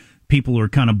car. People were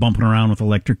kind of bumping around with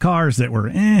electric cars that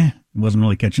were, wasn't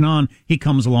really catching on. He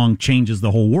comes along, changes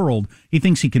the whole world. He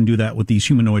thinks he can do that with these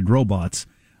humanoid robots,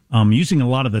 using a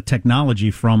lot of the technology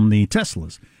from the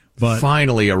Teslas. But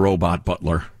finally, a robot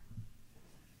butler.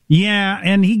 Yeah,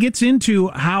 and he gets into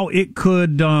how it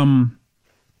could,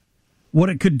 what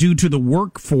it could do to the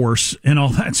workforce and all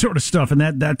that sort of stuff, and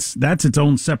that's its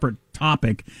own separate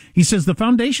topic. He says the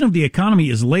foundation of the economy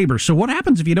is labor. So what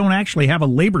happens if you don't actually have a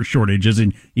labor shortage, as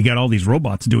in you got all these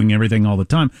robots doing everything all the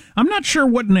time? I'm not sure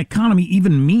what an economy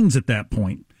even means at that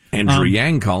point. Andrew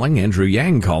Yang calling.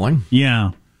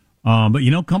 Yeah.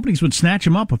 But companies would snatch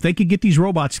them up if they could get these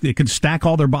robots. They could stack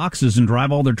all their boxes and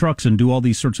drive all their trucks and do all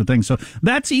these sorts of things. So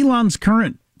that's Elon's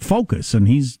current focus, and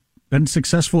he's been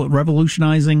successful at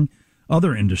revolutionizing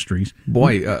other industries.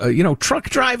 Boy, truck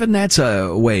driving, that's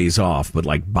a ways off, but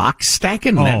like box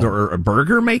stacking or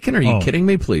burger making, are you kidding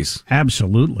me, please?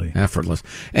 Absolutely. Effortless.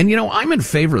 And, I'm in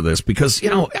favor of this because,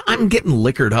 I'm getting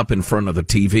liquored up in front of the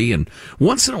TV, and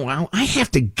once in a while I have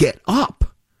to get up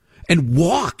and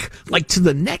walk like to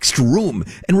the next room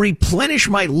and replenish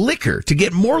my liquor to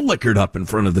get more liquored up in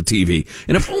front of the TV.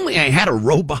 And if only I had a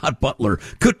robot butler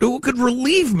who could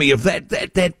relieve me of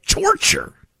that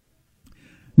torture.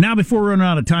 Now, before we run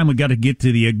out of time, we got to get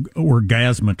to the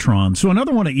Orgasmatron. So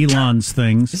another one of Elon's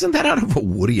things. Isn't that out of a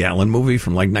Woody Allen movie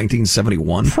from like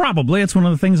 1971? Probably. It's one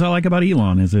of the things I like about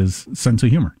Elon is his sense of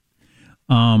humor.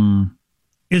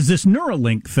 Is this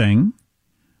Neuralink thing,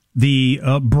 the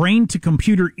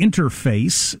brain-to-computer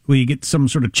interface, where you get some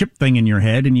sort of chip thing in your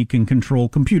head and you can control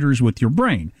computers with your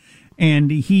brain.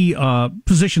 And he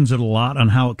positions it a lot on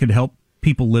how it could help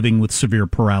people living with severe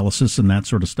paralysis and that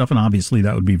sort of stuff. And obviously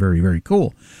that would be very, very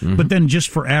cool. Mm-hmm. But then just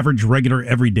for average, regular,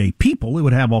 everyday people, it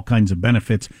would have all kinds of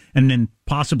benefits. And then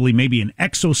possibly maybe an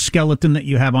exoskeleton that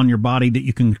you have on your body that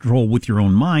you can control with your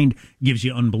own mind gives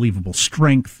you unbelievable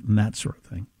strength and that sort of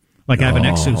thing. Like I have an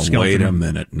exoskeleton. Wait a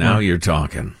minute. Now you're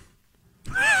talking.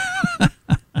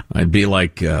 I'd be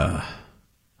like,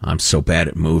 I'm so bad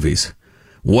at movies.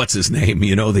 What's his name?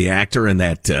 You know, the actor in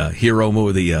that hero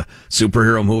movie, the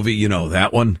superhero movie, you know,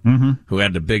 that one? Mm-hmm. Who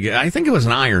had the big, I think it was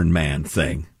an Iron Man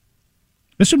thing.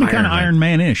 This would be kind of Iron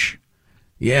Man-ish.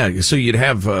 Yeah, so you'd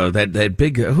have that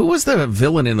big, who was the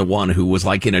villain in the one who was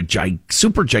like in a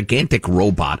super gigantic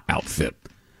robot outfit?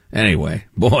 Anyway,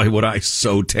 boy, would I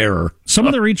sow terror. Some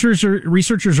of the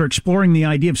researchers are exploring the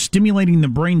idea of stimulating the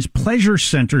brain's pleasure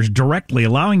centers directly,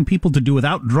 allowing people to do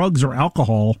without drugs or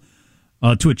alcohol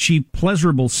to achieve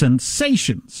pleasurable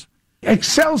sensations.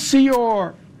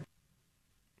 Excelsior!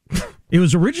 It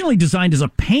was originally designed as a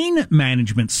pain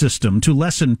management system to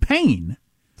lessen pain.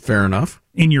 Fair enough.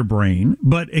 In your brain,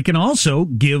 but it can also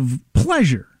give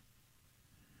pleasure.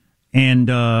 And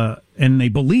they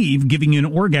believe giving you an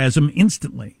orgasm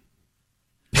instantly.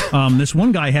 This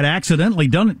one guy had accidentally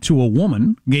done it to a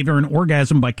woman, gave her an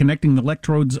orgasm by connecting the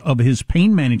electrodes of his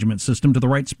pain management system to the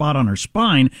right spot on her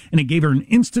spine, and it gave her an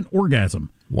instant orgasm.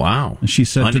 Wow. And she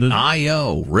said an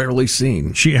IO, rarely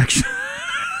seen. She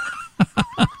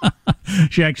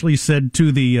actually said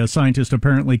to the scientist,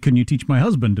 apparently, can you teach my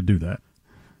husband to do that?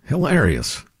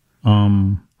 Hilarious.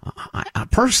 I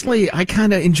personally, I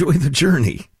kind of enjoy the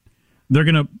journey. They're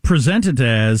going to present it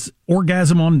as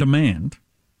orgasm on demand.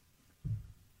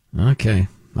 Okay.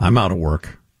 I'm out of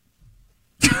work.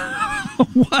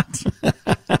 What?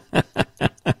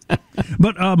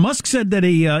 But Musk said that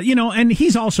he, and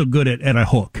he's also good at a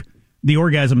hook. The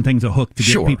orgasm thing's a hook to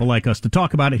get people like us to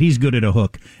talk about it. He's good at a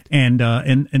hook. And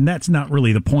that's not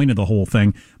really the point of the whole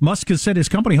thing. Musk has said his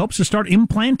company hopes to start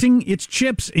implanting its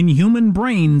chips in human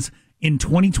brains in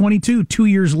 2022, 2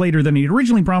 years later than he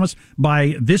originally promised.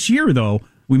 By this year, though,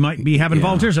 we might be having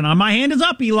volunteers. And my hand is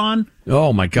up, Elon.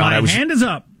 Oh, my God. My hand is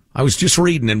up. I was just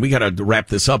reading, and we got to wrap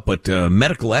this up, but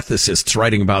medical ethicists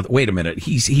writing about, wait a minute,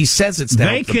 he says it's to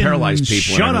help the paralyzed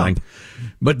people and everything.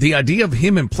 But the idea of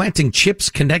him implanting chips,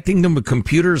 connecting them with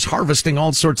computers, harvesting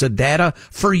all sorts of data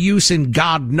for use in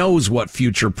God knows what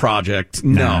future project.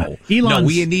 No. No,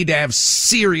 we need to have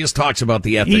serious talks about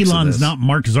the ethics of this. Elon's not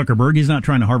Mark Zuckerberg. He's not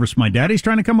trying to harvest my data. He's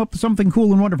trying to come up with something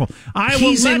cool and wonderful.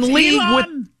 He's in league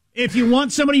with... If you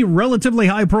want somebody relatively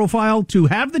high profile to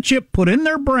have the chip put in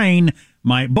their brain,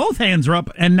 both hands are up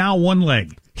and now one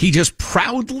leg. He just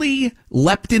proudly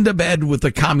leapt into bed with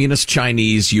the communist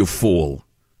Chinese, you fool.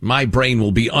 My brain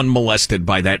will be unmolested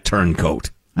by that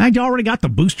turncoat. I already got the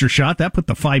booster shot. That put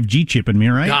the 5G chip in me,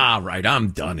 right? All right,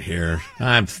 I'm done here.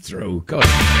 I'm through. Go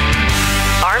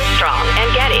ahead. Armstrong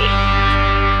and Getty.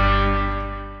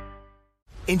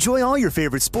 Enjoy all your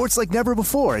favorite sports like never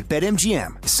before at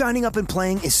BetMGM. Signing up and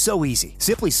playing is so easy.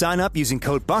 Simply sign up using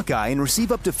code Buckeye and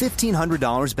receive up to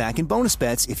 $1,500 back in bonus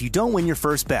bets if you don't win your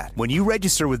first bet. When you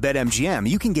register with BetMGM,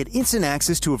 you can get instant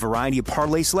access to a variety of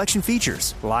parlay selection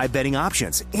features, live betting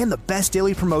options, and the best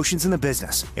daily promotions in the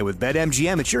business. And with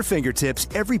BetMGM at your fingertips,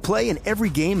 every play and every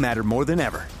game matter more than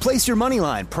ever. Place your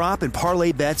moneyline, prop, and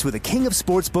parlay bets with the king of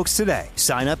sportsbooks today.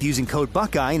 Sign up using code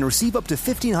Buckeye and receive up to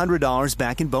 $1,500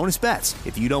 back in bonus bets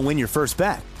if you don't win your first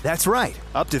bet. That's right,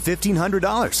 up to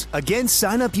 $1,500. Again,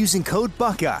 sign up using code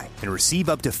Buckeye and receive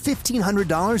up to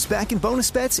 $1,500 back in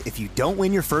bonus bets if you don't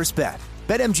win your first bet.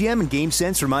 BetMGM and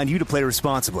GameSense remind you to play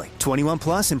responsibly. 21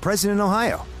 plus and present in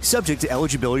Ohio. Subject to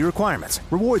eligibility requirements.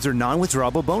 Rewards are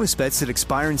non-withdrawable bonus bets that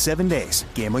expire in 7 days.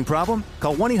 Gambling problem?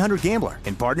 Call 1-800-GAMBLER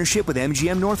in partnership with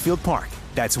MGM Northfield Park.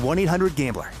 That's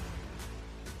 1-800-GAMBLER.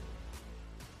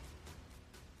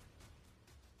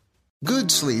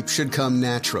 Good sleep should come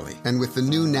naturally, and with the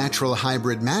new Natural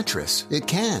Hybrid mattress, it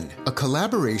can. A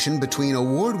collaboration between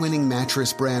award-winning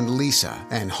mattress brand Leesa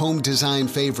and home design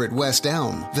favorite West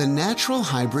Elm, the Natural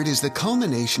Hybrid is the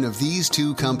culmination of these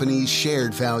two companies'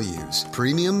 shared values: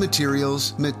 premium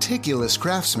materials, meticulous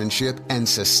craftsmanship, and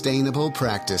sustainable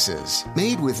practices.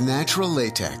 Made with natural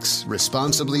latex,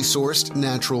 responsibly sourced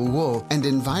natural wool, and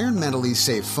environmentally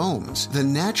safe foams, the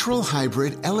Natural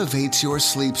Hybrid elevates your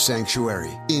sleep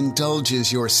sanctuary, indulges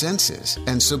your senses,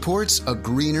 and supports a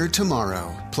greener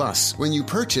tomorrow. Plus, when you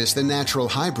purchase the Natural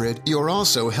Hybrid, you're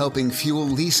also helping fuel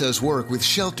Leesa's work with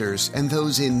shelters and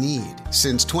those in need.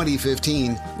 Since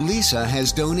 2015, Leesa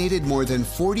has donated more than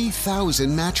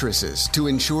 40,000 mattresses to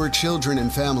ensure children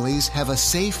and families have a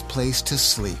safe place to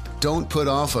sleep. Don't put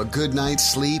off a good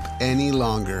night's sleep any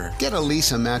longer. Get a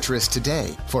Leesa mattress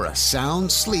today for a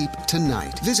sound sleep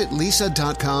tonight. Visit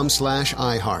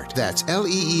leesa.com/iHeart. That's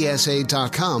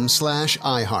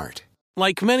LEESA.com/iHeart.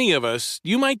 Like many of us,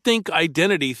 you might think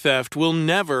identity theft will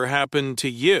never happen to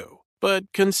you.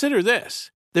 But consider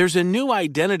this. There's a new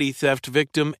identity theft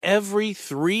victim every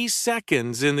 3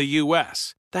 seconds in the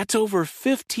U.S. That's over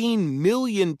 15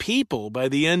 million people by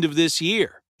the end of this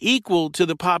year. equal to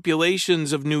the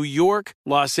populations of New York,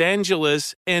 Los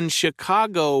Angeles, and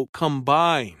Chicago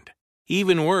combined.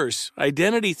 Even worse,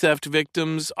 identity theft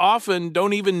victims often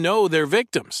don't even know they're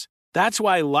victims. That's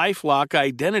why LifeLock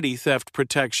Identity Theft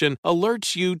Protection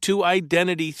alerts you to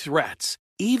identity threats,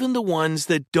 even the ones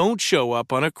that don't show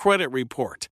up on a credit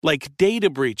report, like data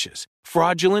breaches,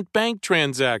 fraudulent bank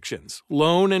transactions,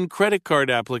 loan and credit card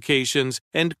applications,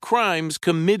 and crimes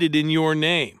committed in your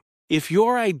name. If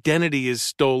your identity is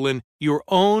stolen, your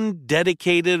own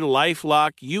dedicated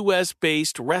LifeLock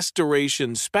U.S.-based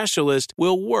restoration specialist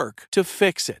will work to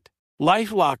fix it.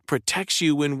 LifeLock protects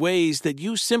you in ways that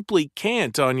you simply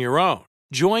can't on your own.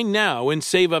 Join now and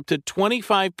save up to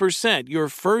 25% your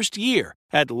first year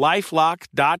at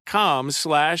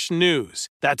LifeLock.com/news.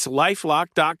 That's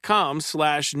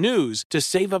LifeLock.com/news to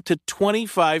save up to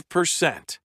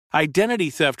 25%. Identity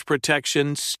theft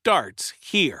protection starts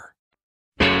here.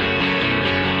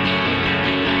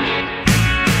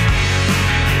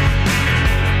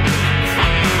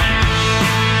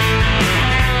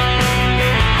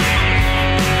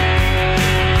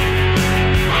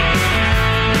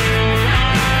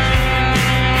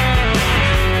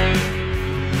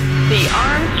 The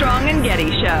Armstrong and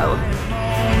Getty Show.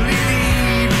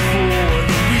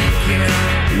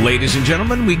 Ladies and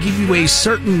gentlemen, we give you a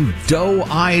certain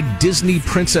doe-eyed Disney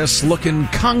princess-looking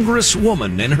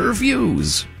congresswoman and her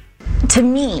views. To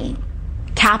me,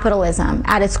 capitalism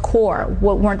at its core,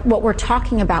 what we're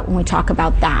talking about when we talk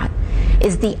about that,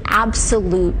 is the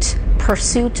absolute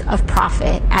pursuit of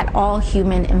profit at all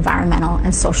human, environmental,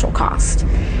 and social cost.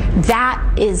 That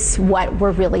is what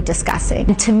we're really discussing.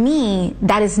 And to me,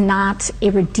 that is not a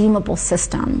redeemable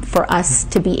system for us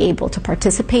to be able to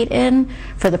participate in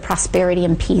for the prosperity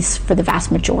and peace for the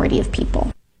vast majority of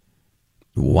people.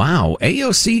 Wow.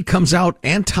 AOC comes out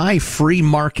anti-free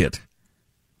market.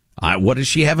 What does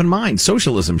she have in mind?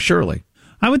 Socialism, surely.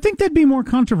 I would think that'd be more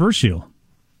controversial.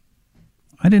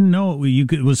 I didn't know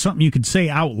it was something you could say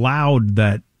out loud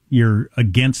that you're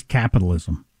against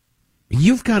capitalism.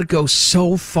 You've got to go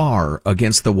so far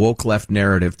against the woke left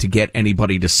narrative to get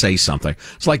anybody to say something.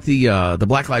 It's like the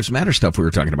Black Lives Matter stuff we were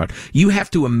talking about. You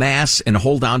have to amass and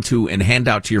hold on to and hand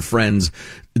out to your friends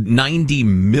 $90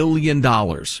 million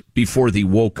before the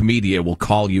woke media will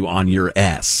call you on your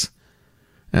S.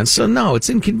 And so, no, it's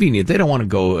inconvenient. They don't want to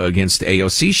go against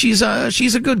AOC.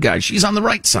 She's a good guy. She's on the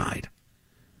right side.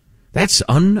 That's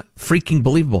unfreaking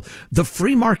believable. The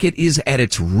free market is at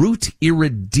its root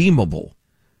irredeemable.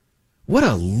 What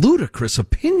a ludicrous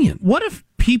opinion. What if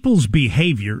people's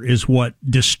behavior is what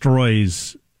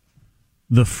destroys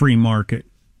the free market?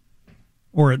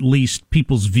 Or at least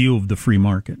people's view of the free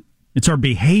market. It's our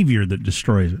behavior that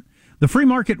destroys it. The free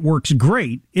market works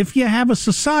great if you have a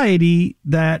society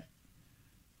that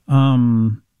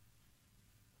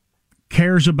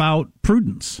cares about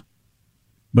prudence.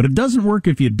 But it doesn't work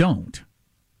if you don't.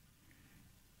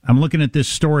 I'm looking at this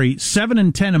story. 7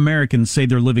 in 10 Americans say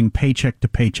they're living paycheck to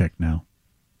paycheck now.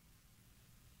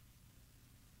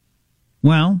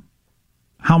 Well,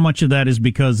 how much of that is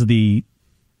because of the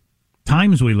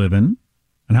times we live in,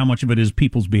 and how much of it is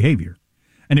people's behavior?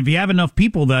 And if you have enough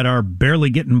people that are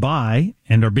barely getting by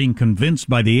and are being convinced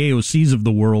by the AOCs of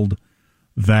the world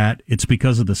that it's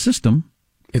because of the system,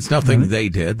 it's nothing they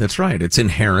did. That's right. It's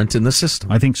inherent in the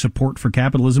system. I think support for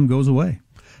capitalism goes away.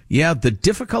 Yeah, the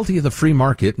difficulty of the free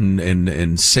market,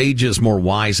 and sages more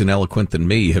wise and eloquent than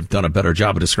me have done a better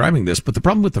job of describing this, but the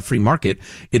problem with the free market,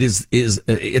 it's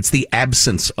the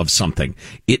absence of something.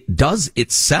 It does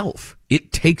itself.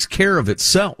 It takes care of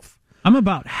itself. I'm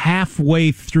about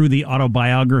halfway through the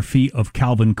autobiography of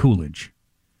Calvin Coolidge,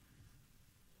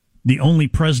 the only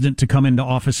president to come into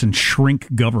office and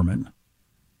shrink government,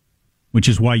 which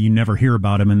is why you never hear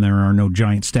about him and there are no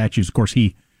giant statues. Of course,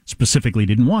 he specifically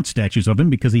didn't want statues of him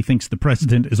because he thinks the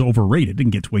president is overrated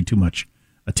and gets way too much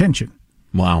attention.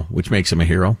 Wow, which makes him a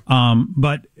hero.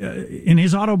 But in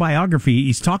his autobiography,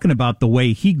 he's talking about the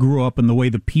way he grew up and the way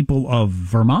the people of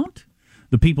Vermont,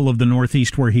 the people of the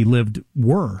Northeast where he lived,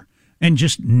 were. And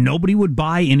just nobody would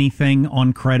buy anything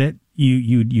on credit.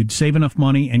 You'd save enough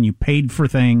money and you paid for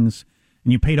things.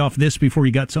 And you paid off this before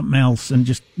you got something else, and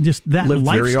just that lived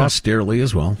life very stuff. austerely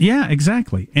as well. Yeah,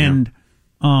 exactly. And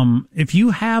if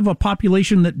you have a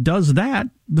population that does that,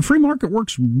 the free market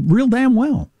works real damn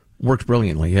well. Worked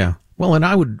brilliantly, yeah. Well, and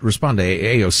I would respond to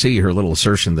AOC, her little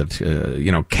assertion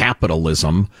that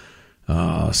capitalism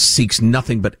seeks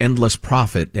nothing but endless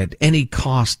profit at any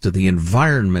cost to the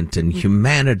environment and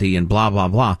humanity and blah blah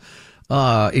blah.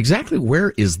 Exactly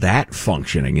where is that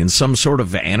functioning? In some sort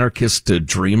of anarchist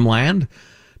dreamland?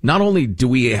 Not only do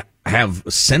we have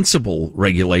sensible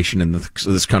regulation in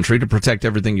this country to protect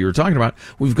everything you were talking about.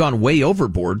 We've gone way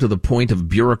overboard to the point of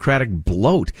bureaucratic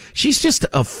bloat. She's just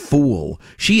a fool.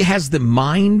 She has the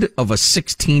mind of a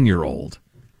 16-year-old.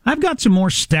 I've got some more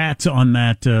stats on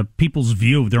that, people's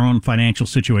view of their own financial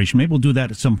situation. Maybe we'll do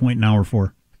that at some point in hour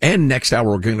 4. And next hour,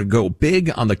 we're going to go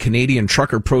big on the Canadian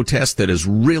trucker protest that has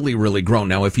really, really grown.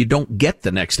 Now, if you don't get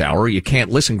the next hour, you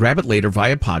can't listen. Grab it later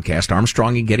via podcast,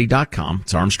 ArmstrongandGetty.com.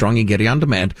 It's Armstrong and Getty On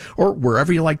Demand, or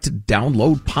wherever you like to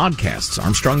download podcasts.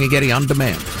 Armstrong and Getty On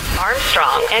Demand.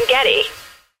 Armstrong and Getty.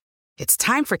 It's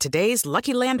time for today's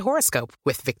Lucky Land horoscope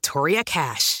with Victoria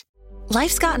Cash.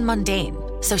 Life's gotten mundane,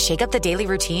 so shake up the daily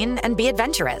routine and be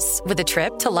adventurous with a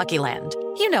trip to Lucky Land.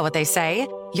 You know what they say.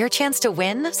 Your chance to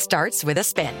win starts with a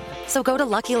spin. So go to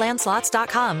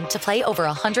LuckyLandSlots.com to play over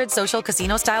 100 social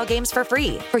casino-style games for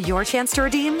free for your chance to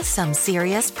redeem some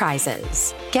serious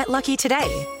prizes. Get lucky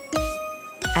today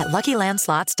at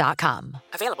LuckyLandSlots.com.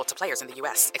 Available to players in the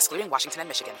U.S., excluding Washington and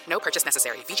Michigan. No purchase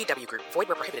necessary. VGW Group. Void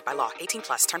where prohibited by law.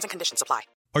 18+. Terms and conditions apply.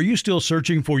 Are you still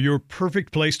searching for your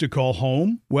perfect place to call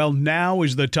home? Well, now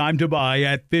is the time to buy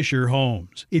at Fisher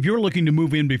Homes. If you're looking to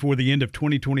move in before the end of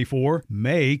 2024,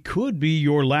 May could be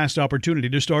your last opportunity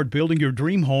to start building your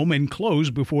dream home and close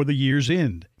before the year's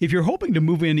end. If you're hoping to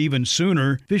move in even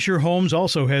sooner, Fisher Homes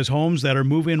also has homes that are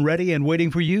move-in ready and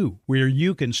waiting for you, where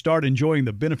you can start enjoying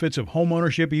the benefits of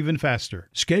homeownership even faster.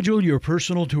 Schedule your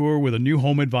personal tour with a new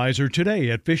home advisor today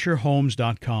at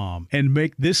FisherHomes.com and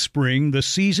make this spring the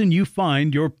season you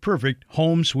find your perfect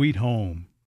home sweet home.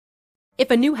 If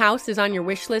a new house is on your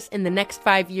wish list in the next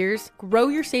 5 years, grow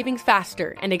your savings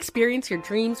faster and experience your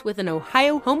dreams with an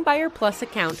Ohio Homebuyer Plus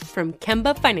account from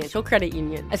Kemba Financial Credit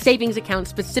Union. A savings account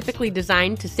specifically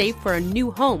designed to save for a new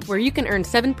home, where you can earn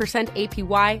 7%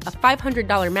 APY, a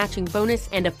 $500 matching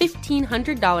bonus, and a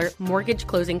 $1,500 mortgage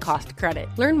closing cost credit.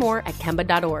 Learn more at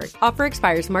Kemba.org. Offer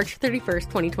expires March 31st,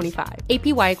 2025.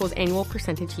 APY equals annual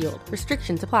percentage yield.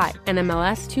 Restrictions apply.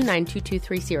 NMLS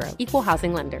 292230. Equal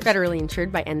housing lender. Federally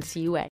insured by NCUA.